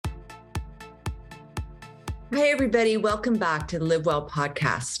Hi, everybody. Welcome back to the Live Well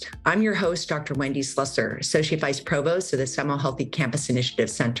podcast. I'm your host, Dr. Wendy Slusser, Associate Vice Provost of the Semel Healthy Campus Initiative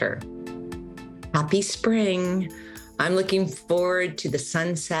Center. Happy spring. I'm looking forward to the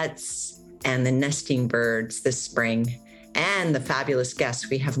sunsets and the nesting birds this spring and the fabulous guests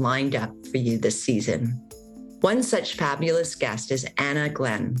we have lined up for you this season. One such fabulous guest is Anna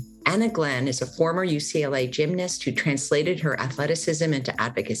Glenn. Anna Glenn is a former UCLA gymnast who translated her athleticism into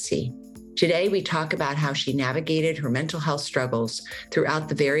advocacy. Today, we talk about how she navigated her mental health struggles throughout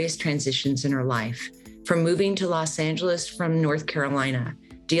the various transitions in her life, from moving to Los Angeles from North Carolina,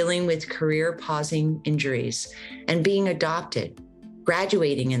 dealing with career-pausing injuries, and being adopted,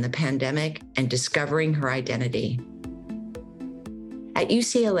 graduating in the pandemic, and discovering her identity. At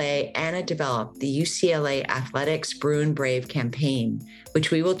UCLA, Anna developed the UCLA Athletics Bruin Brave campaign,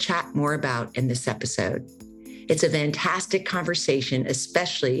 which we will chat more about in this episode. It's a fantastic conversation,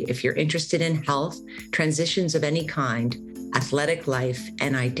 especially if you're interested in health, transitions of any kind, athletic life,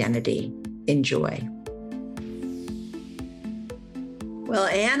 and identity. Enjoy. Well,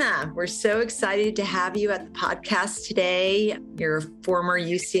 Anna, we're so excited to have you at the podcast today. You're a former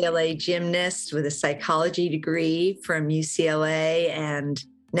UCLA gymnast with a psychology degree from UCLA and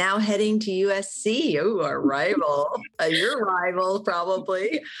now heading to USC. Oh, our rival, your rival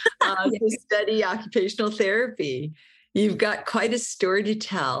probably, to study occupational therapy. You've got quite a story to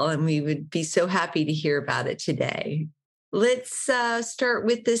tell, and we would be so happy to hear about it today. Let's start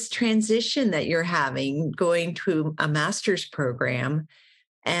with this transition that you're having, going to a master's program.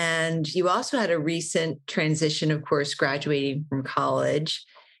 And you also had a recent transition, of course, graduating from college.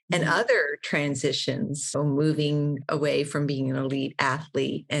 And other transitions, so moving away from being an elite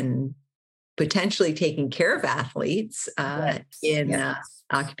athlete and potentially taking care of athletes in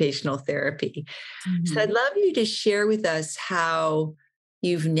occupational therapy. So I'd love you to share with us how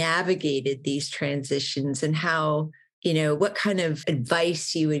you've navigated these transitions and how, what kind of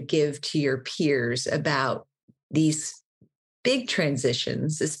advice you would give to your peers about these big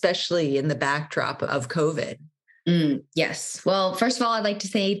transitions, especially in the backdrop of COVID. Yes. Well, first of all, I'd like to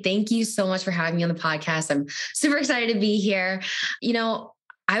say thank you so much for having me on the podcast. I'm super excited to be here.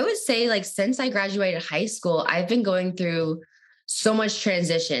 I would say since I graduated high school, I've been going through so much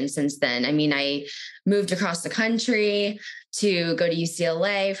transition since then. I mean, I moved across the country to go to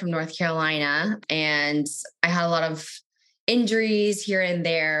UCLA from North Carolina, and I had a lot of injuries here and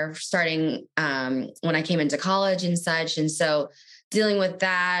there starting when I came into college and such. And so dealing with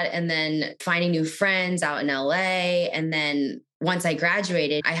that and then finding new friends out in LA. And then once I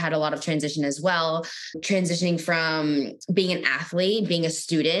graduated, I had a lot of transition as well, transitioning from being an athlete, being a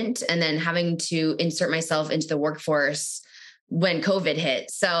student, and then having to insert myself into the workforce when COVID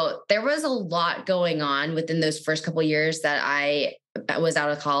hit. So there was a lot going on within those first couple of years that I was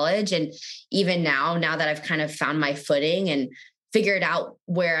out of college. And even now that I've kind of found my footing and figured out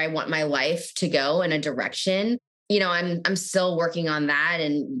where I want my life to go in a direction, I'm still working on that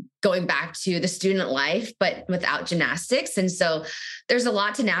and going back to the student life, but without gymnastics. And so there's a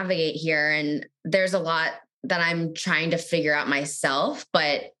lot to navigate here, and there's a lot that I'm trying to figure out myself,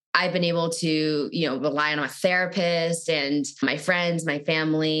 but I've been able to, rely on a therapist and my friends, my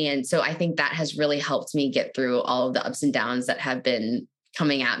family. And so I think that has really helped me get through all of the ups and downs that have been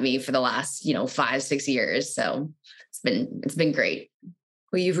coming at me for the last, 5-6 years. So it's been great.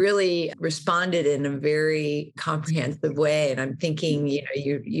 Well, you've really responded in a very comprehensive way. And I'm thinking,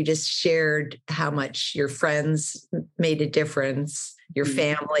 you just shared how much your friends made a difference, your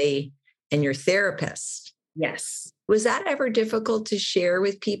family, and your therapist. Yes. Was that ever difficult to share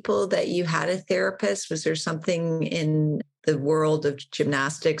with people that you had a therapist? Was there something in the world of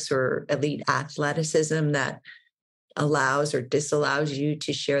gymnastics or elite athleticism that allows or disallows you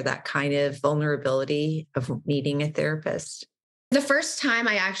to share that kind of vulnerability of needing a therapist? The first time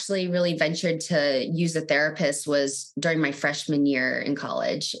I actually really ventured to use a therapist was during my freshman year in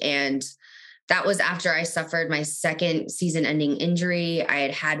college. And that was after I suffered my second season-ending injury.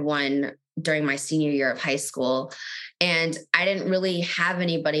 I had one during my senior year of high school, and I didn't really have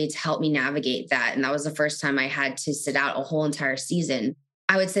anybody to help me navigate that. And that was the first time I had to sit out a whole entire season.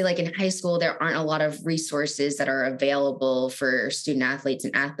 I would say in high school, there aren't a lot of resources that are available for student athletes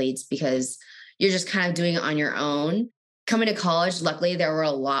and athletes because you're just kind of doing it on your own. Coming to college, luckily, there were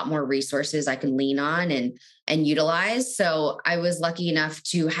a lot more resources I could lean on and utilize. So I was lucky enough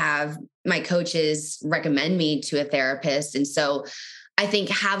to have my coaches recommend me to a therapist. And so I think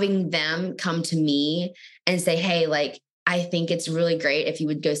having them come to me and say, hey, I think it's really great if you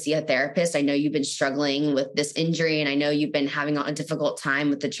would go see a therapist. I know you've been struggling with this injury, and I know you've been having a difficult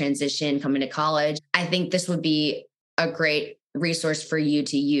time with the transition coming to college. I think this would be a great resource for you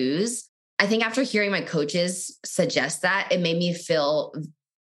to use. I think after hearing my coaches suggest that, it made me feel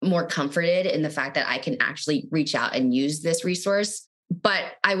more comforted in the fact that I can actually reach out and use this resource. But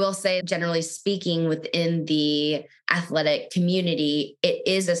I will say, generally speaking, within the athletic community, it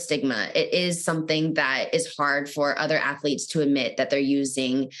is a stigma. It is something that is hard for other athletes to admit that they're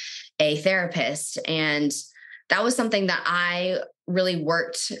using a therapist. And that was something that I really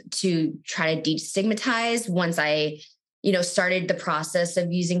worked to try to destigmatize once I started the process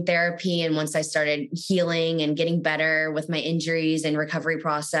of using therapy and once I started healing and getting better with my injuries and recovery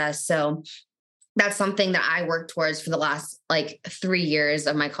process. So that's something that I worked towards for the last 3 years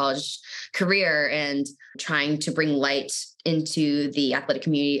of my college career, and trying to bring light into the athletic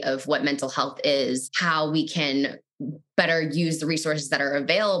community of what mental health is, how we can better use the resources that are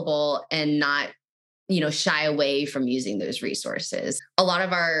available and not shy away from using those resources. A lot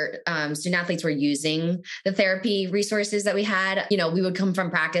of our student athletes were using the therapy resources that we had. We would come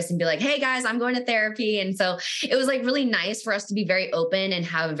from practice and be like, hey guys, I'm going to therapy. And so it was really nice for us to be very open and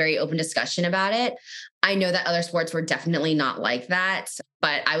have a very open discussion about it. I know that other sports were definitely not like that,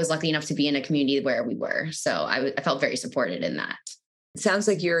 but I was lucky enough to be in a community where we were. So I felt very supported in that. It sounds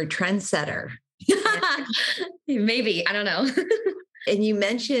like you're a trendsetter. Maybe, I don't know. And you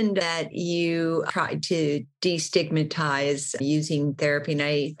mentioned that you tried to destigmatize using therapy. And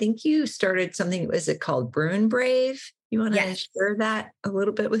I think you started something, was it called Bruin Brave? You want to share that a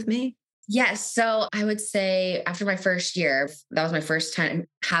little bit with me? Yes. So I would say after my first year, that was my first time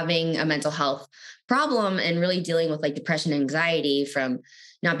having a mental health problem and really dealing with depression and anxiety from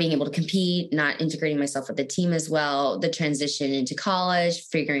not being able to compete, not integrating myself with the team as well, the transition into college,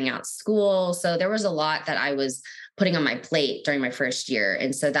 figuring out school. So there was a lot that I was putting on my plate during my first year.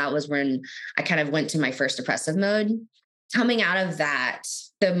 And so that was when I kind of went to my first depressive mode. Coming out of that,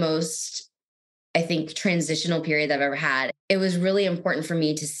 the most, I think, transitional period I've ever had, it was really important for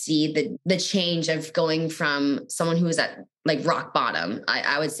me to see the change of going from someone who was at rock bottom.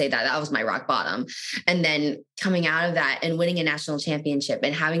 I would say that was my rock bottom. And then coming out of that and winning a national championship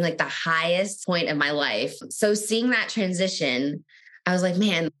and having the highest point of my life. So seeing that transition, I was like,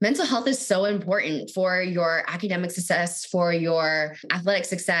 man, mental health is so important for your academic success, for your athletic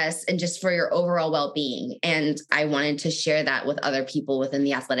success, and just for your overall well-being. And I wanted to share that with other people within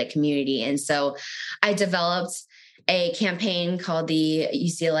the athletic community. And so I developed a campaign called the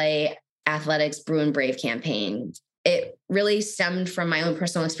UCLA Athletics Bruin Brave campaign. It really stemmed from my own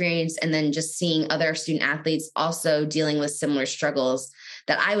personal experience and then just seeing other student athletes also dealing with similar struggles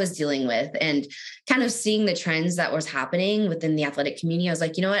that I was dealing with, and kind of seeing the trends that was happening within the athletic community. I was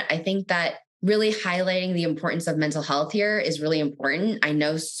like, you know what? I think that really highlighting the importance of mental health here is really important. I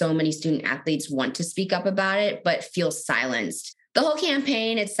know so many student athletes want to speak up about it, but feel silenced. The whole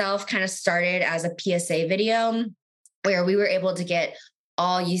campaign itself kind of started as a PSA video where we were able to get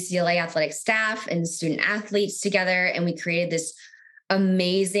all UCLA athletic staff and student athletes together. And we created this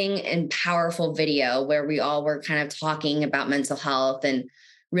amazing and powerful video where we all were kind of talking about mental health and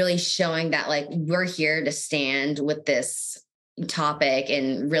really showing that we're here to stand with this topic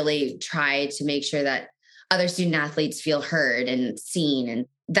and really try to make sure that other student athletes feel heard and seen. And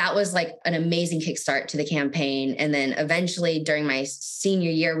that was an amazing kickstart to the campaign. And then eventually during my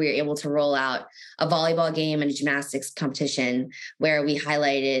senior year, we were able to roll out a volleyball game and a gymnastics competition where we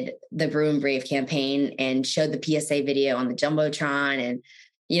highlighted the Bruin Brave campaign and showed the PSA video on the Jumbotron and,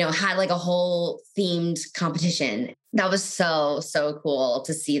 had a whole themed competition. That was so, so cool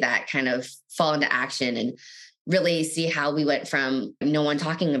to see that kind of fall into action and really see how we went from no one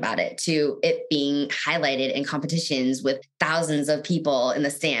talking about it to it being highlighted in competitions with thousands of people in the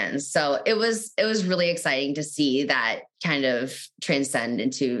stands. So it was really exciting to see that kind of transcend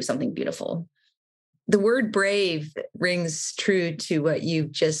into something beautiful. The word brave rings true to what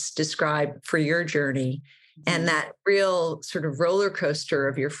you've just described for your journey. And that real sort of roller coaster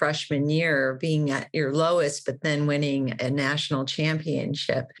of your freshman year, being at your lowest, but then winning a national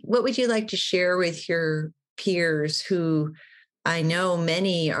championship. What would you like to share with your peers who I know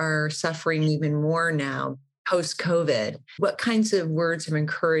many are suffering even more now post-COVID? What kinds of words of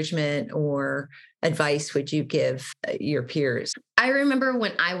encouragement or advice would you give your peers? I remember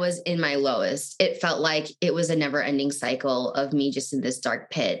when I was in my lowest, it felt like it was a never-ending cycle of me just in this dark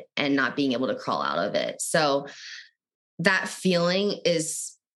pit and not being able to crawl out of it. So that feeling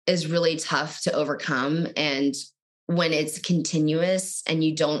is really tough to overcome. And when it's continuous and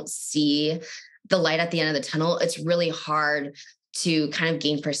you don't see the light at the end of the tunnel, it's really hard to kind of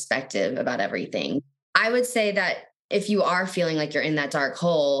gain perspective about everything. I would say that if you are feeling like you're in that dark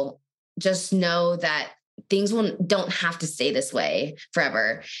hole, just know that things don't have to stay this way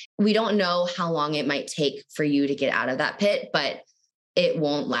forever. We don't know how long it might take for you to get out of that pit, but it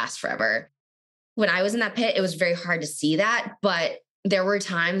won't last forever. when I was in that pit, it was very hard to see that. But there were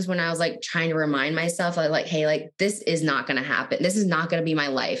times when I was like trying to remind myself, like, hey, like this is not going to happen. This is not going to be my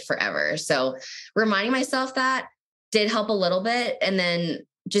life forever. So reminding myself that did help a little bit. And then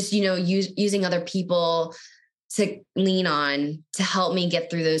just, using other people to lean on to help me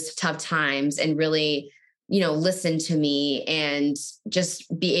get through those tough times and really, listen to me and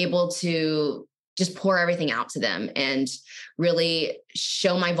just be able to just pour everything out to them and really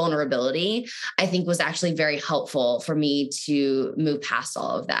show my vulnerability, I think was actually very helpful for me to move past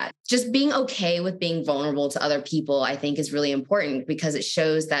all of that. Just being okay with being vulnerable to other people, I think is really important because it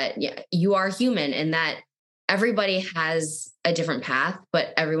shows that you are human and that everybody has a different path,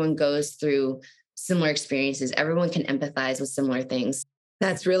 but everyone goes through similar experiences. Everyone can empathize with similar things.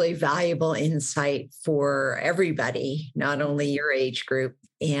 That's really valuable insight for everybody, not only your age group.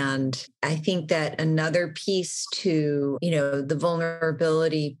 And I think that another piece to, the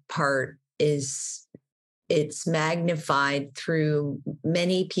vulnerability part is it's magnified through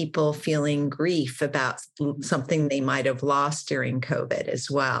many people feeling grief about something they might have lost during COVID as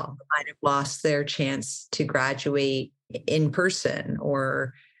well. Might have lost their chance to graduate in person,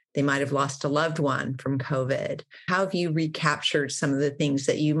 or they might have lost a loved one from COVID. How have you recaptured some of the things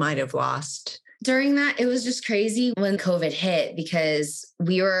that you might have lost? During that, it was just crazy when COVID hit because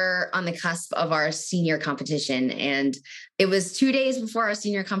we were on the cusp of our senior competition. And it was 2 days before our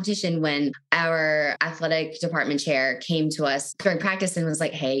senior competition when our athletic department chair came to us during practice and was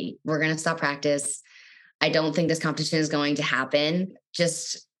like, hey, we're going to stop practice. I don't think this competition is going to happen.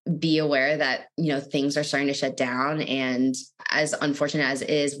 Just be aware that, things are starting to shut down. And as unfortunate as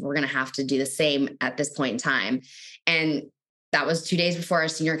it is, we're going to have to do the same at this point in time. And that was 2 days before our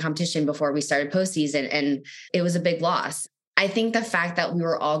senior competition, before we started postseason. And it was a big loss. I think the fact that we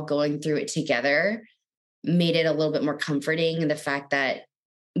were all going through it together made it a little bit more comforting. And the fact that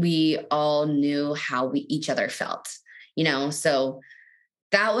we all knew how each other felt, so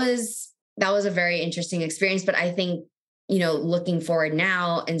that was a very interesting experience. But I think, looking forward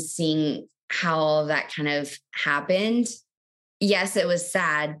now and seeing how all that kind of happened, yes, it was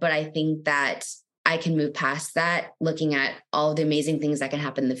sad, but I think that I can move past that, looking at all the amazing things that can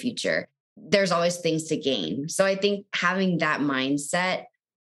happen in the future. There's always things to gain. So I think having that mindset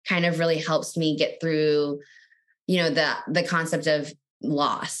kind of really helps me get through, the concept of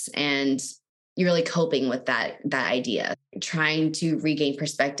loss and you're really coping with that idea, trying to regain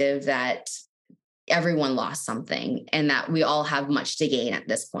perspective that everyone lost something and that we all have much to gain at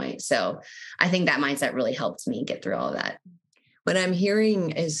this point. So I think that mindset really helped me get through all of that. What I'm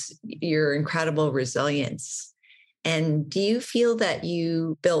hearing is your incredible resilience. And do you feel that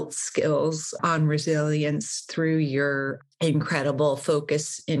you built skills on resilience through your incredible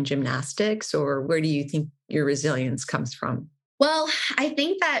focus in gymnastics, or where do you think your resilience comes from? Well, I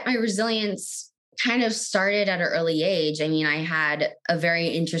think that my resilience kind of started at an early age. I mean, I had a very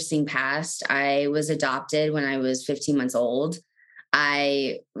interesting past. I was adopted when I was 15 months old.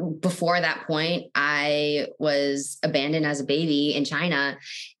 Before that point, I was abandoned as a baby in China,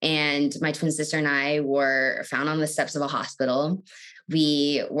 and my twin sister and I were found on the steps of a hospital.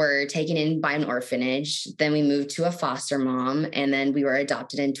 We were taken in by an orphanage. Then we moved to a foster mom, and then we were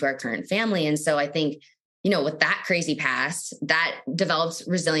adopted into our current family. And so I think, with that crazy past, that develops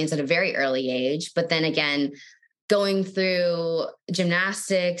resilience at a very early age. But then again, going through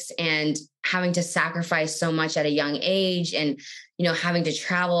gymnastics and having to sacrifice so much at a young age and, having to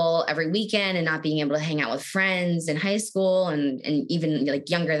travel every weekend and not being able to hang out with friends in high school and even like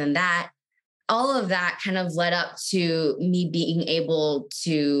younger than that, all of that kind of led up to me being able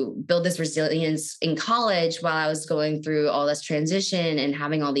to build this resilience in college while I was going through all this transition and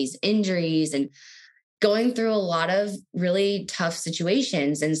having all these injuries and going through a lot of really tough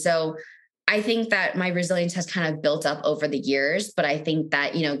situations. And so I think that my resilience has kind of built up over the years, but I think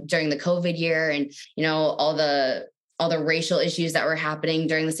that, during the COVID year and, all the racial issues that were happening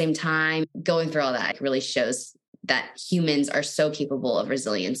during the same time, going through all that really shows that humans are so capable of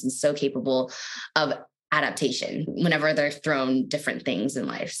resilience and so capable of adaptation whenever they're thrown different things in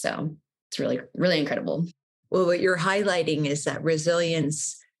life. So it's really, really incredible. Well, what you're highlighting is that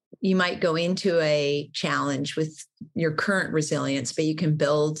resilience, you might go into a challenge with your current resilience, but you can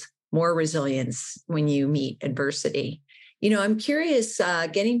build more resilience when you meet adversity. I'm curious,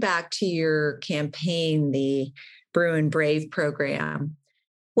 getting back to your campaign, the Brew and Brave program,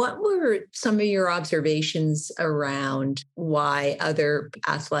 what were some of your observations around why other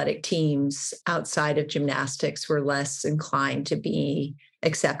athletic teams outside of gymnastics were less inclined to be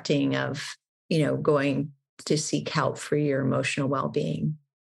accepting of, going to seek help for your emotional well-being?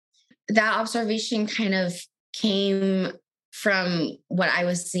 That observation kind of came from what I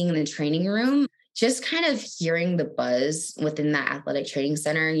was seeing in the training room. just kind of hearing the buzz within that athletic training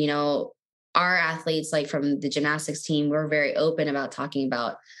center, our athletes, like from the gymnastics team, we're very open about talking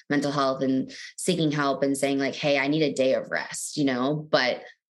about mental health and seeking help and saying like, hey, I need a day of rest, but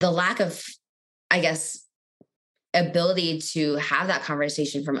the lack of, I guess, ability to have that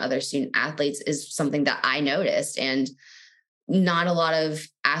conversation from other student athletes is something that I noticed. And not a lot of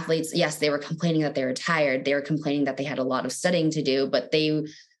athletes, yes, they were complaining that they were tired. They were complaining that they had a lot of studying to do, but they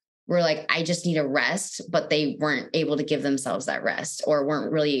were like, I just need a rest, but they weren't able to give themselves that rest or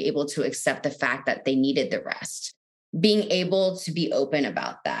weren't really able to accept the fact that they needed the rest. Being able to be open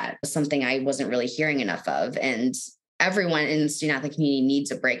about that was something I wasn't really hearing enough of. And everyone in the student athlete community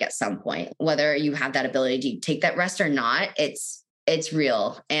needs a break at some point, whether you have that ability to take that rest or not. It's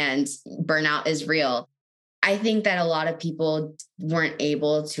real, and burnout is real. I think that a lot of people weren't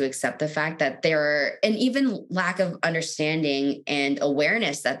able to accept the fact that and even lack of understanding and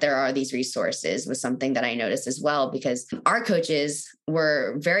awareness that there are these resources was something that I noticed as well, because our coaches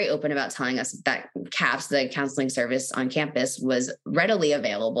were very open about telling us that CAPS, the counseling service on campus, was readily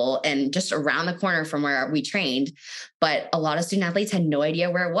available and just around the corner from where we trained. But a lot of student athletes had no idea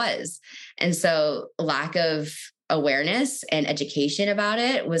where it was. And so lack of awareness and education about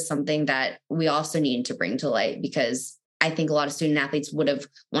it was something that we also needed to bring to light, because I think a lot of student athletes would have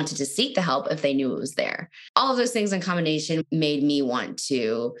wanted to seek the help if they knew it was there. All of those things in combination made me want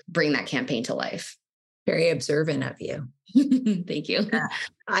to bring that campaign to life. Very observant of you. Thank you.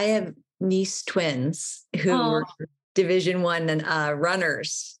 I have niece twins who were Division I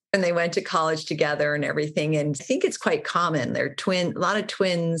runners, and they went to college together and everything. And I think it's quite common. They're a lot of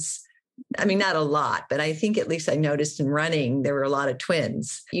twins. I mean, not a lot, but I think at least I noticed in running, there were a lot of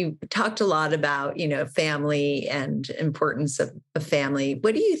twins. You talked a lot about, family and importance of family.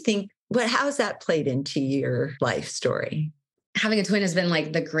 What do you think, how has that played into your life story? Having a twin has been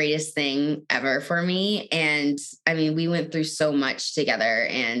like the greatest thing ever for me. And I mean, we went through so much together,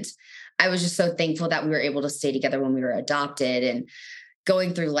 and I was just so thankful that we were able to stay together when we were adopted, and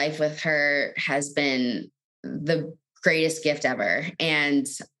going through life with her has been the greatest gift ever. And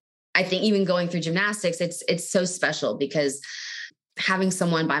I think even going through gymnastics, it's so special, because having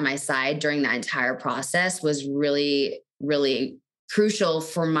someone by my side during that entire process was really, really crucial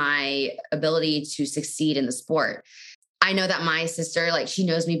for my ability to succeed in the sport. I know that my sister, she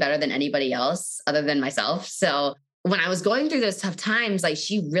knows me better than anybody else other than myself. So when I was going through those tough times,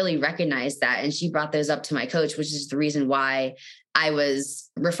 she really recognized that, and she brought those up to my coach, which is the reason why I was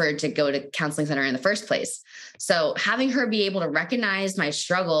referred to go to counseling center in the first place. So having her be able to recognize my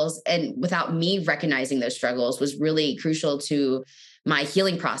struggles, and without me recognizing those struggles, was really crucial to my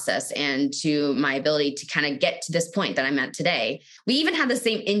healing process and to my ability to kind of get to this point that I'm at today. We even had the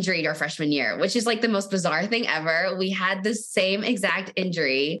same injury our freshman year, which is the most bizarre thing ever. We had the same exact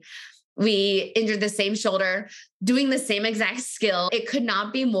injury. We injured the same shoulder, doing the same exact skill. It could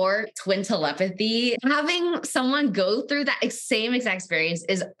not be more twin telepathy. Having someone go through that same exact experience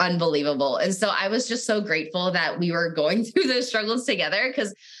is unbelievable. And so I was just so grateful that we were going through those struggles together,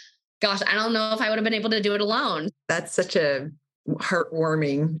 because gosh, I don't know if I would have been able to do it alone. That's such a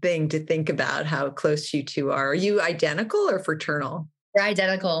heartwarming thing to think about, how close you two are. Are you identical or fraternal? We're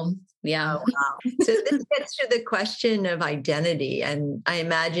identical. Yeah. Oh, wow. So this gets to the question of identity. And I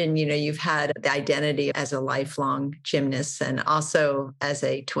imagine, you've had the identity as a lifelong gymnast and also as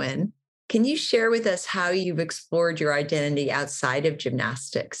a twin. Can you share with us how you've explored your identity outside of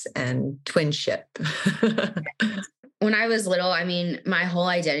gymnastics and twinship? When I was little, my whole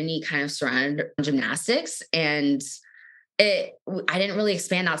identity kind of surrounded gymnastics, and I didn't really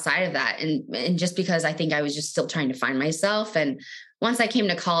expand outside of that. And just because I think I was just still trying to find myself. And once I came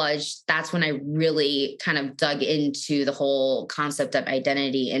to college, that's when I really kind of dug into the whole concept of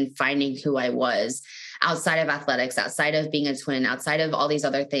identity and finding who I was outside of athletics, outside of being a twin, outside of all these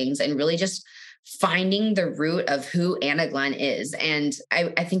other things, and really just finding the root of who Anna Glenn is. And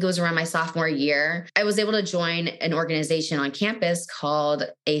I think it was around my sophomore year, I was able to join an organization on campus called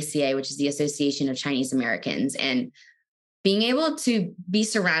ACA, which is the Association of Chinese Americans. And being able to be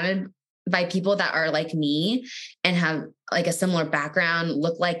surrounded by people that are like me and have a similar background,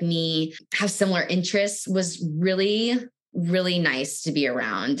 look like me, have similar interests was really, really nice to be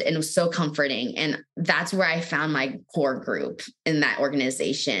around. And it was so comforting. And that's where I found my core group in that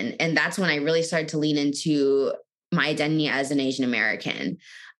organization. And that's when I really started to lean into my identity as an Asian American.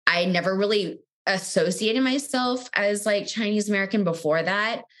 I never really associated myself as Chinese American before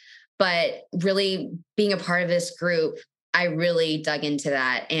that, but really being a part of this group, I really dug into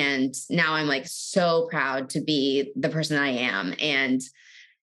that. And now I'm so proud to be the person I am, and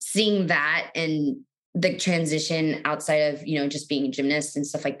seeing that and the transition outside of, just being a gymnast and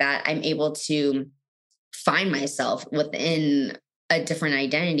stuff like that, I'm able to find myself within a different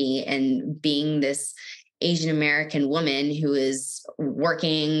identity and being this Asian American woman who is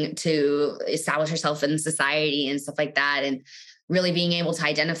working to establish herself in society and stuff like that. And really being able to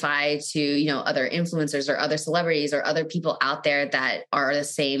identify to, other influencers or other celebrities or other people out there that are the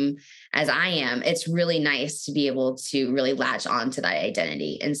same as I am. It's really nice to be able to really latch on to that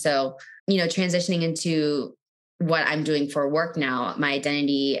identity. And so, transitioning into what I'm doing for work now, my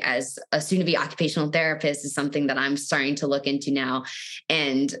identity as a soon-to-be occupational therapist is something that I'm starting to look into now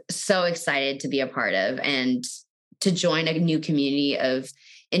and so excited to be a part of and to join a new community of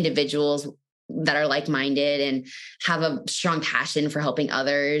individuals that are like-minded and have a strong passion for helping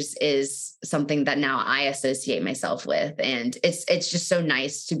others is something that now I associate myself with. And it's just so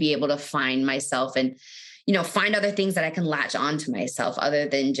nice to be able to find myself and, find other things that I can latch on to myself other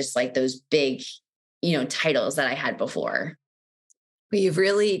than just like those big titles that I had before. Well, you've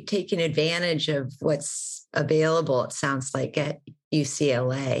really taken advantage of what's available, it sounds like, at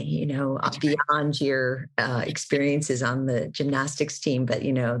UCLA, beyond your experiences on the gymnastics team, but,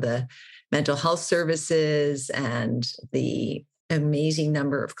 the mental health services and the amazing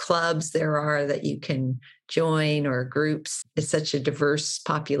number of clubs there are that you can join or groups. It's such a diverse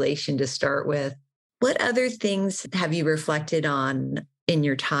population to start with. What other things have you reflected on in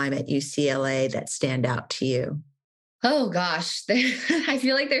your time at UCLA that stand out to you? Oh gosh, I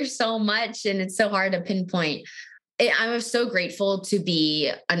feel like there's so much and it's so hard to pinpoint. I'm so grateful to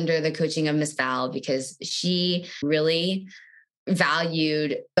be under the coaching of Miss Val because she really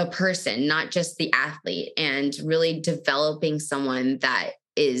valued the person, not just the athlete, and really developing someone that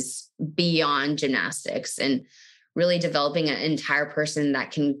is beyond gymnastics and really developing an entire person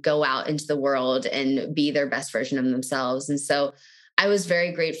that can go out into the world and be their best version of themselves. And so I was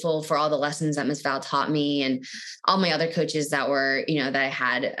very grateful for all the lessons that Ms. Val taught me and all my other coaches that were, that I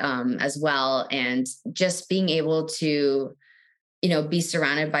had as well. And just being able to, be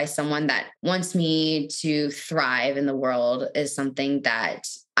surrounded by someone that wants me to thrive in the world is something that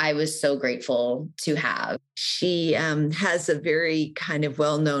I was so grateful to have. She has a very kind of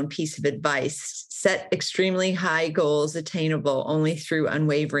well-known piece of advice: set extremely high goals attainable only through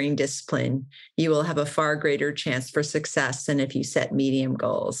unwavering discipline. You will have a far greater chance for success than if you set medium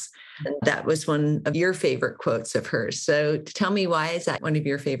goals. And that was one of your favorite quotes of hers. So tell me, why is that one of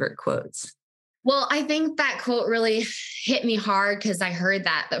your favorite quotes? Well, I think that quote really hit me hard because I heard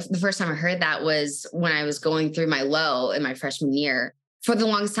that the first time I heard that was when I was going through my low in my freshman year. For the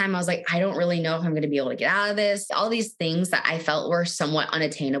longest time, I was like, I don't really know if I'm going to be able to get out of this. All these things that I felt were somewhat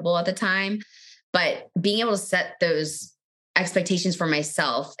unattainable at the time. But being able to set those expectations for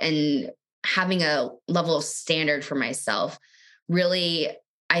myself and having a level of standard for myself really,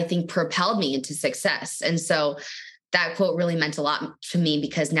 I think, propelled me into success. And so that quote really meant a lot to me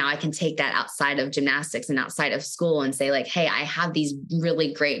because now I can take that outside of gymnastics and outside of school and say like, hey, I have these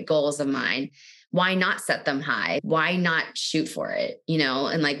really great goals of mine. Why not set them high? Why not shoot for it?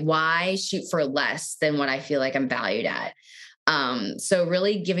 And like, why shoot for less than what I feel like I'm valued at? So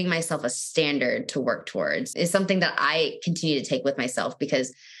really giving myself a standard to work towards is something that I continue to take with myself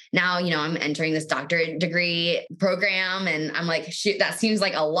because now, I'm entering this doctorate degree program and I'm like, shoot, that seems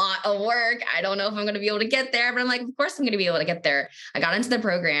like a lot of work. I don't know if I'm going to be able to get there, but I'm like, of course I'm going to be able to get there. I got into the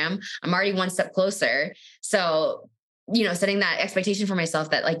program. I'm already one step closer. So, setting that expectation for myself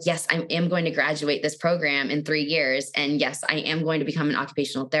that like, yes, I am going to graduate this program in 3 years. And yes, I am going to become an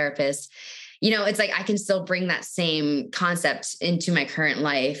occupational therapist. It's like, I can still bring that same concept into my current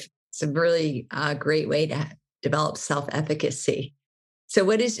life. It's a really great way to develop self-efficacy. So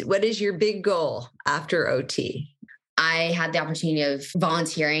what is your big goal after OT? I had the opportunity of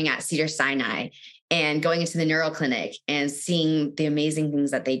volunteering at Cedars-Sinai and going into the neural clinic and seeing the amazing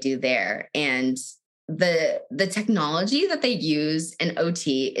things that they do there. And the technology that they use in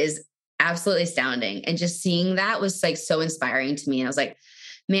OT is absolutely astounding. And just seeing that was like so inspiring to me. And I was like,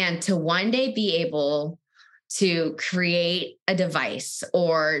 man, to one day be able to create a device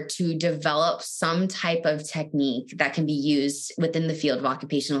or to develop some type of technique that can be used within the field of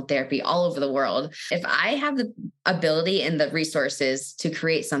occupational therapy all over the world. If I have the ability and the resources to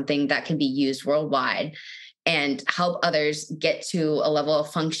create something that can be used worldwide and help others get to a level of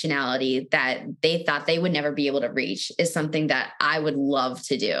functionality that they thought they would never be able to reach, is something that I would love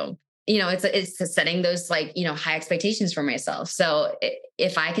to do. It's setting those high expectations for myself. So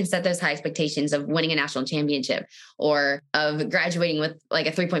if I can set those high expectations of winning a national championship or of graduating with like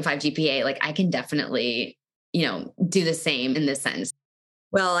a 3.5 GPA, like I can definitely, do the same in this sense.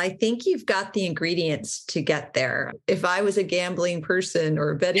 Well, I think you've got the ingredients to get there. If I was a gambling person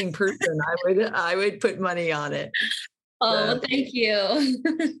or a betting person, I would put money on it. Oh, thank you.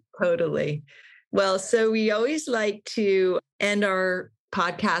 Totally. Well, so we always like to end our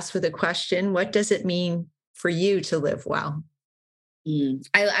podcast with a question. What does it mean for you to live well?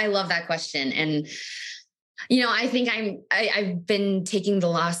 I love that question. And, I think I've been taking the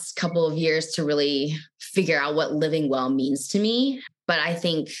last couple of years to really figure out what living well means to me. But I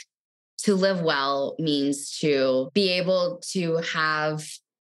think to live well means to be able to have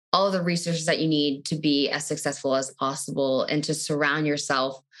all the resources that you need to be as successful as possible and to surround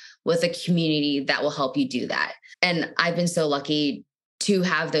yourself with a community that will help you do that. And I've been so lucky to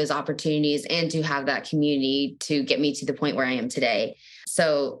have those opportunities and to have that community to get me to the point where I am today.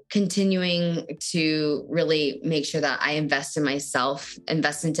 So continuing to really make sure that I invest in myself,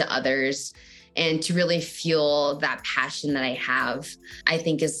 invest into others, and to really fuel that passion that I have, I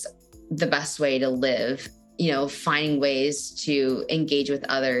think is the best way to live. Finding ways to engage with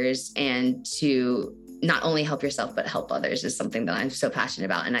others and to not only help yourself, but help others is something that I'm so passionate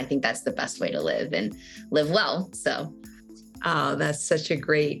about. And I think that's the best way to live and live well. So. Oh, that's such a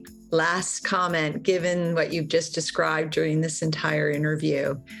great last comment, given what you've just described during this entire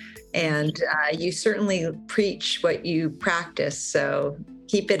interview. And you certainly preach what you practice. So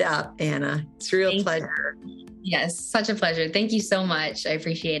keep it up, Anna. It's a real pleasure. Yes, such a pleasure. Thank you so much. I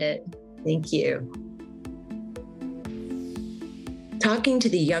appreciate it. Thank you. Talking to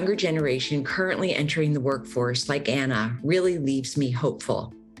the younger generation currently entering the workforce like Anna really leaves me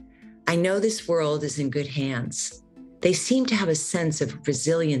hopeful. I know this world is in good hands. They seem to have a sense of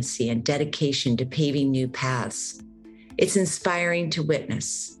resiliency and dedication to paving new paths. It's inspiring to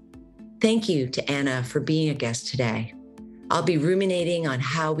witness. Thank you to Anna for being a guest today. I'll be ruminating on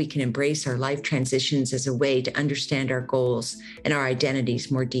how we can embrace our life transitions as a way to understand our goals and our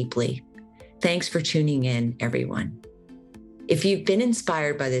identities more deeply. Thanks for tuning in, everyone. If you've been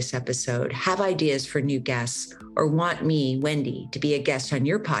inspired by this episode, have ideas for new guests, or want me, Wendy, to be a guest on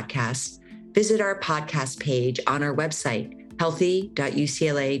your podcast, visit our podcast page on our website,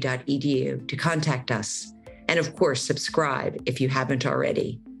 healthy.ucla.edu, to contact us. And of course, subscribe if you haven't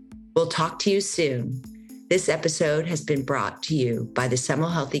already. We'll talk to you soon. This episode has been brought to you by the Semel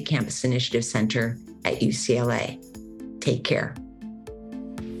Healthy Campus Initiative Center at UCLA. Take care.